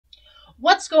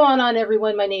What's going on,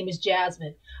 everyone? My name is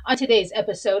Jasmine. On today's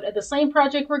episode of the Slain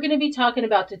Project, we're going to be talking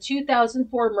about the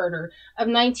 2004 murder of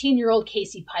 19-year-old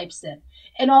Casey Pipestem.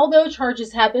 And although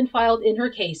charges have been filed in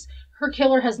her case, her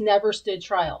killer has never stood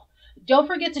trial. Don't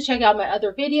forget to check out my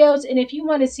other videos, and if you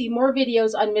want to see more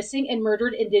videos on missing and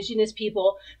murdered Indigenous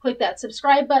people, click that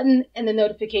subscribe button and the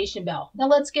notification bell. Now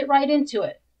let's get right into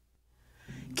it.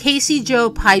 Casey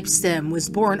Jo Pipestem was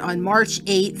born on March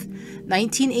 8,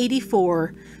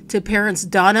 1984, to parents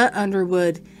Donna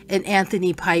Underwood and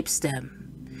Anthony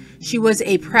Pipestem. She was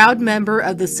a proud member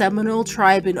of the Seminole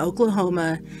tribe in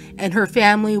Oklahoma, and her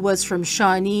family was from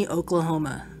Shawnee,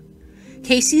 Oklahoma.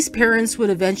 Casey's parents would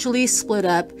eventually split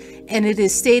up, and it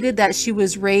is stated that she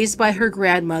was raised by her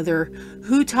grandmother,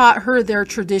 who taught her their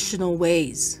traditional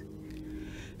ways.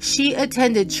 She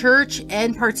attended church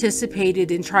and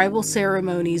participated in tribal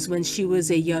ceremonies when she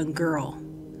was a young girl.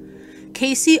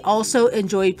 Casey also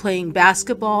enjoyed playing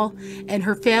basketball, and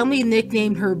her family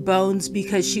nicknamed her Bones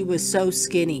because she was so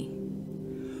skinny.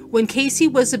 When Casey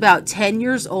was about 10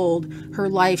 years old, her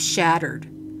life shattered.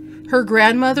 Her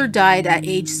grandmother died at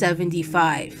age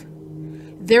 75.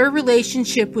 Their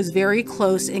relationship was very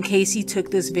close, and Casey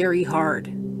took this very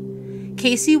hard.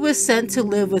 Casey was sent to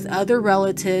live with other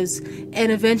relatives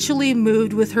and eventually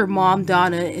moved with her mom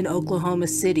Donna in Oklahoma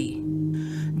City.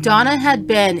 Donna had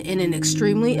been in an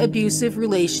extremely abusive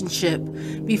relationship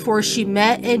before she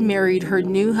met and married her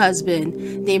new husband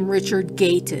named Richard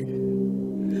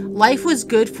Gayton. Life was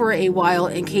good for a while,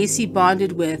 and Casey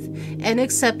bonded with and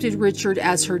accepted Richard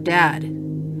as her dad.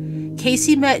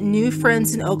 Casey met new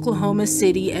friends in Oklahoma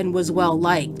City and was well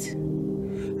liked.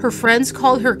 Her friends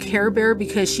called her Care Bear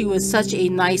because she was such a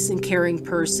nice and caring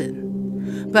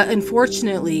person. But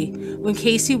unfortunately, when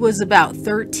Casey was about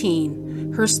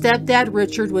 13, her stepdad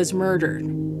Richard was murdered.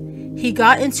 He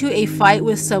got into a fight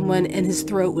with someone and his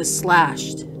throat was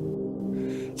slashed.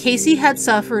 Casey had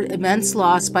suffered immense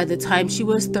loss by the time she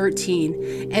was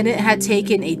 13, and it had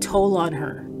taken a toll on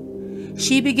her.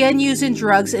 She began using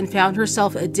drugs and found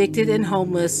herself addicted and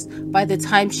homeless by the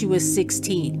time she was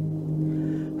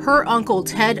 16. Her uncle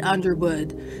Ted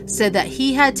Underwood said that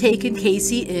he had taken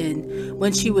Casey in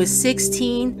when she was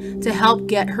 16 to help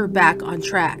get her back on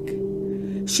track.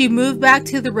 She moved back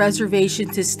to the reservation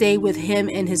to stay with him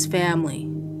and his family.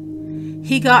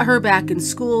 He got her back in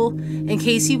school, and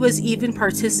Casey was even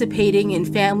participating in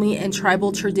family and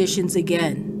tribal traditions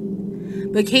again.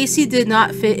 But Casey did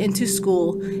not fit into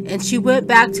school, and she went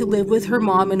back to live with her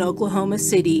mom in Oklahoma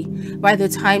City by the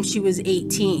time she was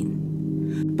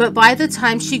 18. But by the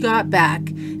time she got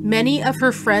back, many of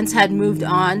her friends had moved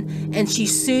on, and she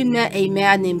soon met a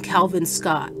man named Calvin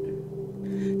Scott.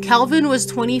 Calvin was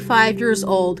 25 years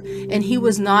old, and he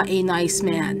was not a nice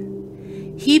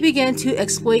man. He began to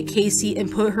exploit Casey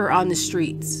and put her on the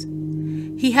streets.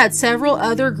 He had several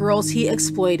other girls he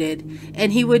exploited,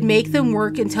 and he would make them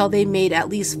work until they made at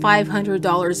least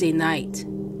 $500 a night.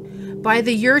 By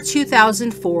the year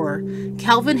 2004,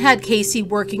 Calvin had Casey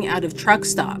working out of truck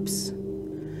stops.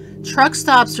 Truck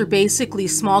stops are basically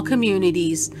small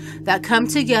communities that come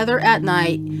together at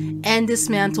night and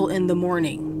dismantle in the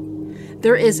morning.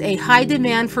 There is a high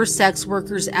demand for sex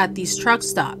workers at these truck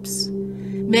stops.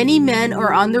 Many men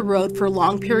are on the road for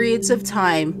long periods of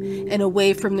time and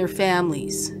away from their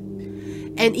families.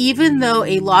 And even though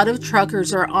a lot of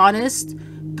truckers are honest,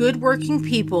 good-working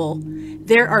people,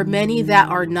 there are many that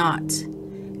are not.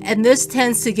 And this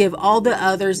tends to give all the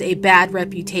others a bad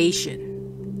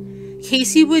reputation.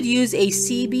 Casey would use a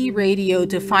CB radio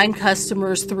to find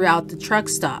customers throughout the truck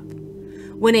stop.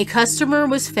 When a customer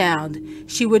was found,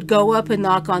 she would go up and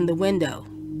knock on the window.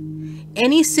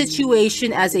 Any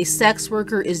situation as a sex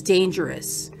worker is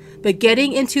dangerous, but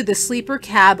getting into the sleeper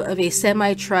cab of a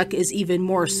semi-truck is even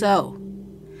more so.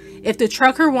 If the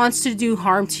trucker wants to do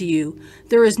harm to you,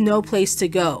 there is no place to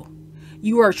go.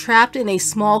 You are trapped in a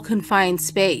small confined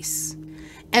space.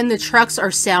 And the trucks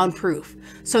are soundproof,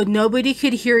 so nobody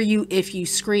could hear you if you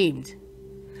screamed.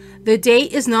 The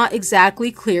date is not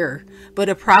exactly clear, but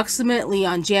approximately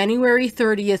on January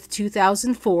 30th,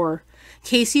 2004,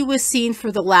 Casey was seen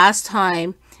for the last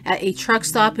time at a truck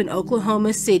stop in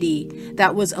Oklahoma City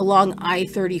that was along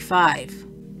I-35.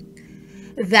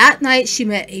 That night she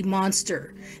met a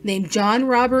monster named John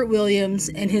Robert Williams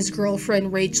and his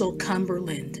girlfriend Rachel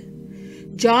Cumberland.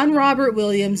 John Robert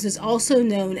Williams is also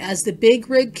known as the Big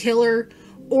Rig Killer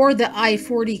or the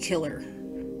I-40 Killer.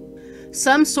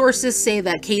 Some sources say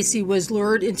that Casey was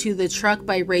lured into the truck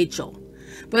by Rachel,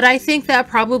 but I think that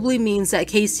probably means that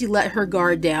Casey let her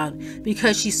guard down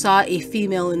because she saw a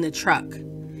female in the truck.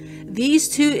 These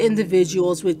two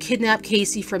individuals would kidnap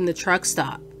Casey from the truck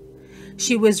stop.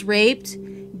 She was raped,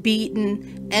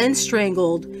 beaten, and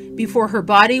strangled before her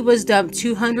body was dumped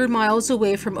 200 miles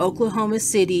away from Oklahoma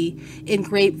City in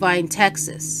Grapevine,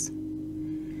 Texas.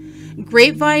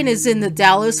 Grapevine is in the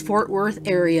Dallas-Fort Worth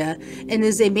area and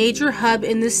is a major hub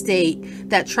in the state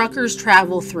that truckers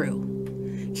travel through.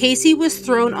 Casey was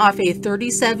thrown off a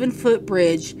 37-foot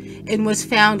bridge and was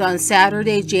found on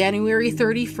Saturday, January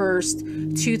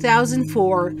 31st,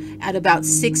 2004 at about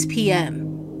 6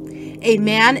 p.m. A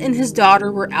man and his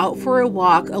daughter were out for a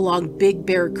walk along Big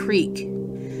Bear Creek.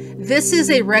 This is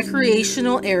a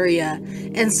recreational area,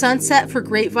 and sunset for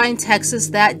Grapevine, Texas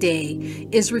that day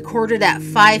is recorded at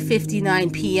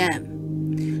 5:59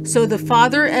 p.m. So the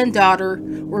father and daughter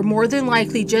were more than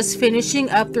likely just finishing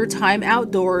up their time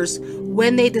outdoors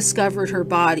when they discovered her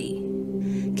body.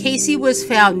 Casey was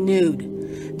found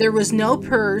nude. There was no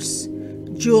purse,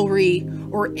 jewelry,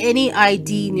 or any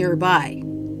ID nearby.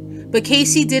 But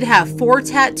Casey did have 4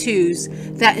 tattoos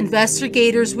that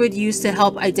investigators would use to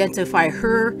help identify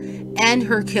her and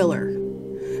her killer.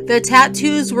 The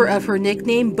tattoos were of her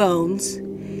nickname Bones,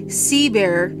 Sea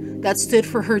Bear, that stood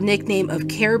for her nickname of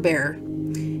Care Bear,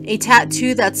 a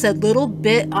tattoo that said Little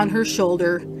Bit on her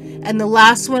shoulder, and the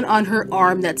last one on her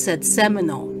arm that said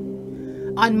Seminole.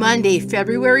 On Monday,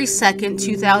 February 2nd,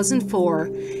 2004,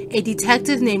 a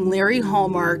detective named Larry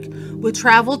Hallmark would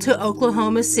travel to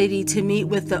Oklahoma City to meet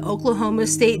with the Oklahoma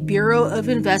State Bureau of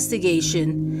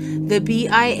Investigation, the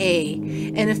BIA,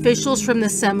 and officials from the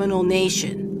Seminole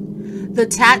Nation. The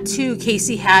tattoo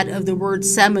Casey had of the word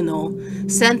Seminole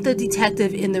sent the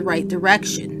detective in the right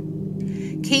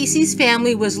direction. Casey's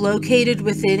family was located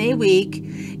within a week,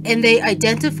 and they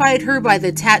identified her by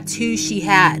the tattoo she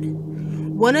had.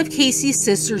 One of Casey's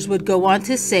sisters would go on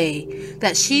to say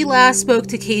that she last spoke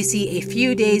to Casey a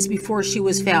few days before she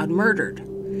was found murdered.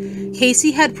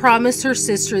 Casey had promised her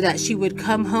sister that she would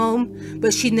come home,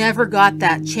 but she never got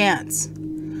that chance.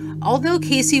 Although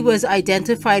Casey was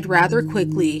identified rather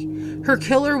quickly, her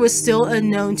killer was still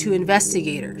unknown to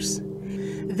investigators.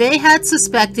 They had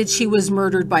suspected she was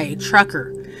murdered by a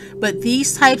trucker, but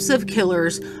these types of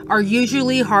killers are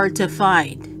usually hard to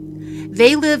find.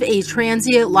 They live a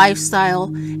transient lifestyle,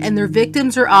 and their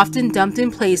victims are often dumped in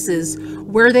places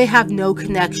where they have no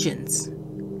connections.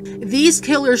 These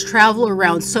killers travel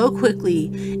around so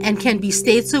quickly and can be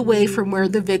states away from where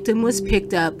the victim was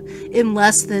picked up in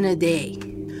less than a day.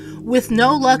 With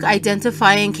no luck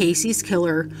identifying Casey's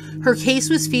killer, her case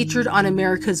was featured on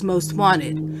America's Most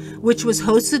Wanted, which was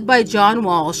hosted by John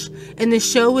Walsh, and the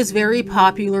show was very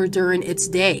popular during its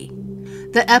day.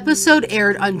 The episode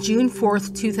aired on June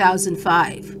 4th,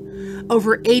 2005.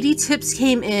 Over 80 tips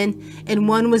came in, and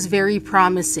one was very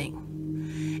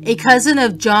promising. A cousin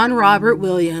of John Robert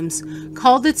Williams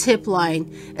called the tip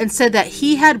line and said that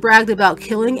he had bragged about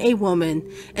killing a woman,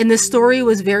 and the story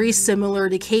was very similar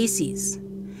to Casey's.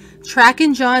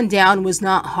 Tracking John down was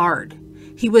not hard.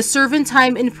 He was serving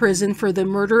time in prison for the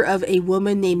murder of a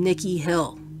woman named Nikki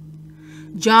Hill.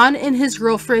 John and his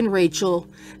girlfriend Rachel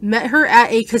met her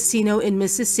at a casino in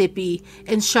Mississippi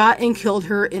and shot and killed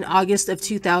her in August of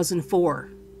 2004.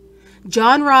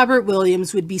 John Robert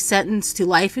Williams would be sentenced to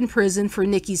life in prison for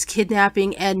Nikki's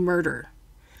kidnapping and murder.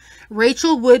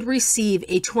 Rachel would receive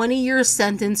a 20-year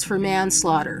sentence for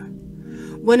manslaughter.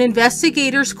 When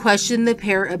investigators questioned the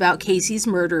pair about Casey's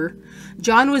murder,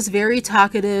 John was very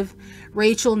talkative,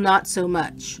 Rachel not so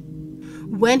much.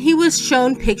 When he was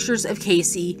shown pictures of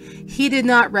Casey, he did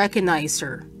not recognize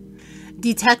her.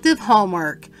 Detective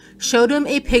Hallmark showed him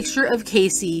a picture of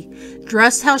Casey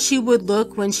dressed how she would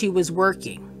look when she was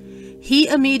working. He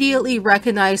immediately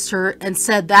recognized her and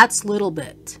said, "That's Little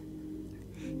Bit."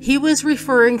 He was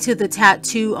referring to the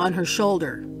tattoo on her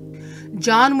shoulder.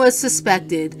 John was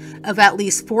suspected of at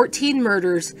least 14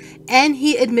 murders, and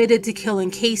he admitted to killing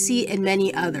Casey and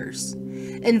many others.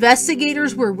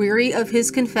 Investigators were weary of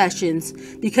his confessions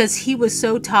because he was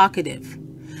so talkative.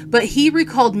 But he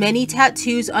recalled many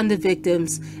tattoos on the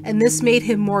victims, and this made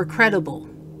him more credible.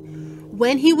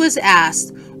 When he was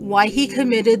asked why he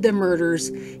committed the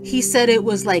murders, he said it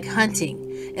was like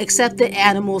hunting, except the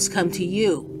animals come to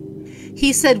you.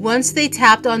 He said once they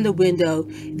tapped on the window,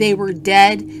 they were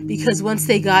dead because once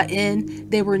they got in,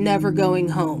 they were never going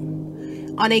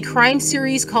home. On a crime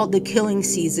series called The Killing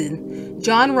Season,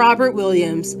 John Robert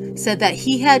Williams said that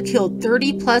he had killed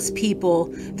 30+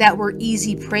 people that were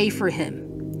easy prey for him.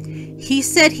 He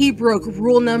said he broke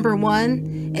rule number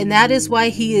 1, and that is why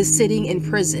he is sitting in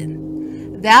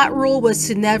prison. That rule was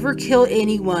to never kill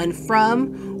anyone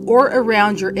from or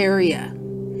around your area.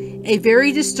 A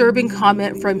very disturbing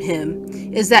comment from him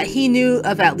is that he knew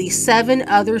of at least 7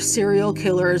 other serial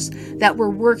killers that were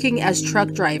working as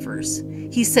truck drivers.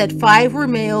 He said 5 were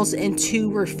males and 2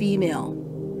 were female.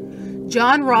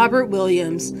 John Robert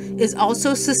Williams is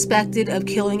also suspected of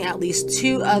killing at least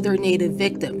 2 other Native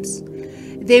victims.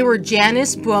 They were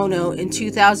Janice Buono in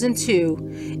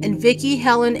 2002 and Vicki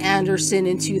Helen Anderson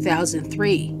in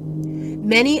 2003.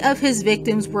 Many of his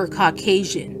victims were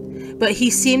Caucasian, but he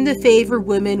seemed to favor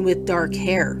women with dark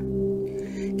hair.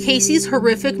 Casey's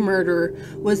horrific murder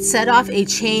would set off a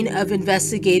chain of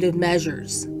investigative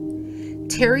measures.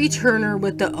 Terry Turner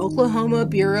with the Oklahoma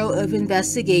Bureau of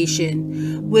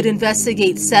Investigation would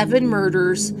investigate 7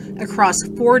 murders across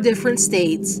 4 different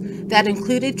states that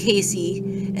included Casey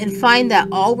and find that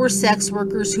all were sex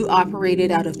workers who operated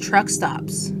out of truck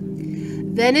stops.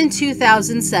 Then in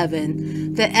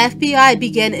 2007, the FBI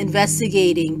began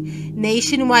investigating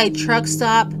nationwide truck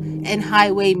stop and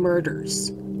highway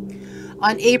murders.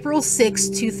 On April 6,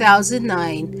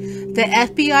 2009, the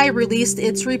FBI released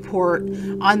its report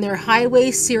on their Highway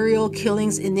Serial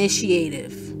Killings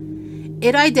Initiative.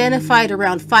 It identified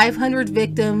around 500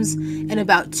 victims and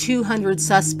about 200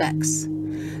 suspects.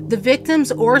 The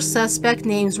victims or suspect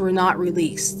names were not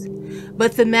released,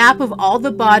 but the map of all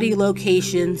the body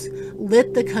locations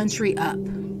lit the country up.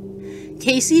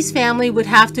 Casey's family would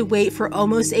have to wait for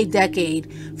almost a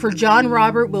decade for John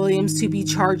Robert Williams to be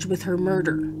charged with her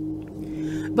murder.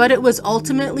 But it was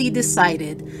ultimately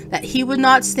decided that he would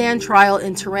not stand trial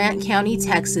in Tarrant County,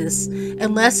 Texas,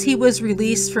 unless he was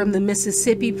released from the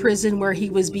Mississippi prison where he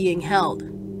was being held.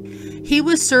 He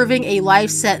was serving a life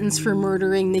sentence for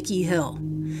murdering Nikki Hill,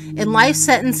 and life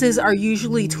sentences are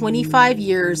usually 25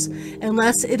 years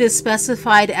unless it is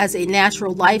specified as a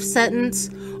natural life sentence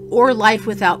or life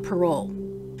without parole.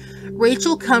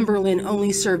 Rachel Cumberland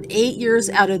only served 8 years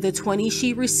out of the 20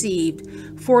 she received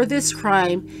for this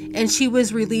crime, and she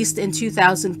was released in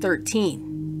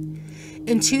 2013.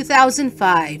 In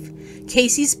 2005,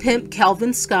 Casey's pimp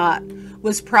Calvin Scott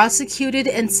was prosecuted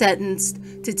and sentenced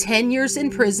to 10 years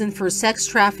in prison for sex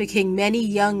trafficking many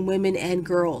young women and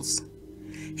girls.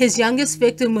 His youngest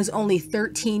victim was only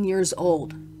 13 years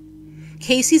old.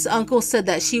 Casey's uncle said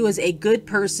that she was a good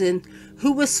person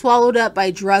who was swallowed up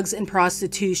by drugs and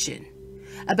prostitution.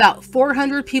 About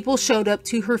 400 people showed up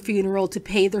to her funeral to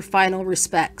pay their final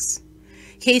respects.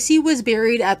 Casey was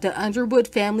buried at the Underwood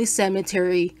Family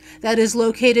Cemetery that is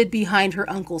located behind her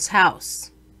uncle's house.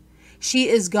 She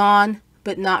is gone,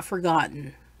 but not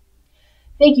forgotten.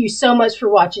 Thank you so much for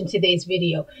watching today's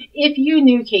video. If you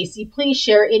knew Casey, please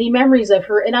share any memories of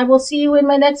her, and I will see you in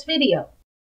my next video.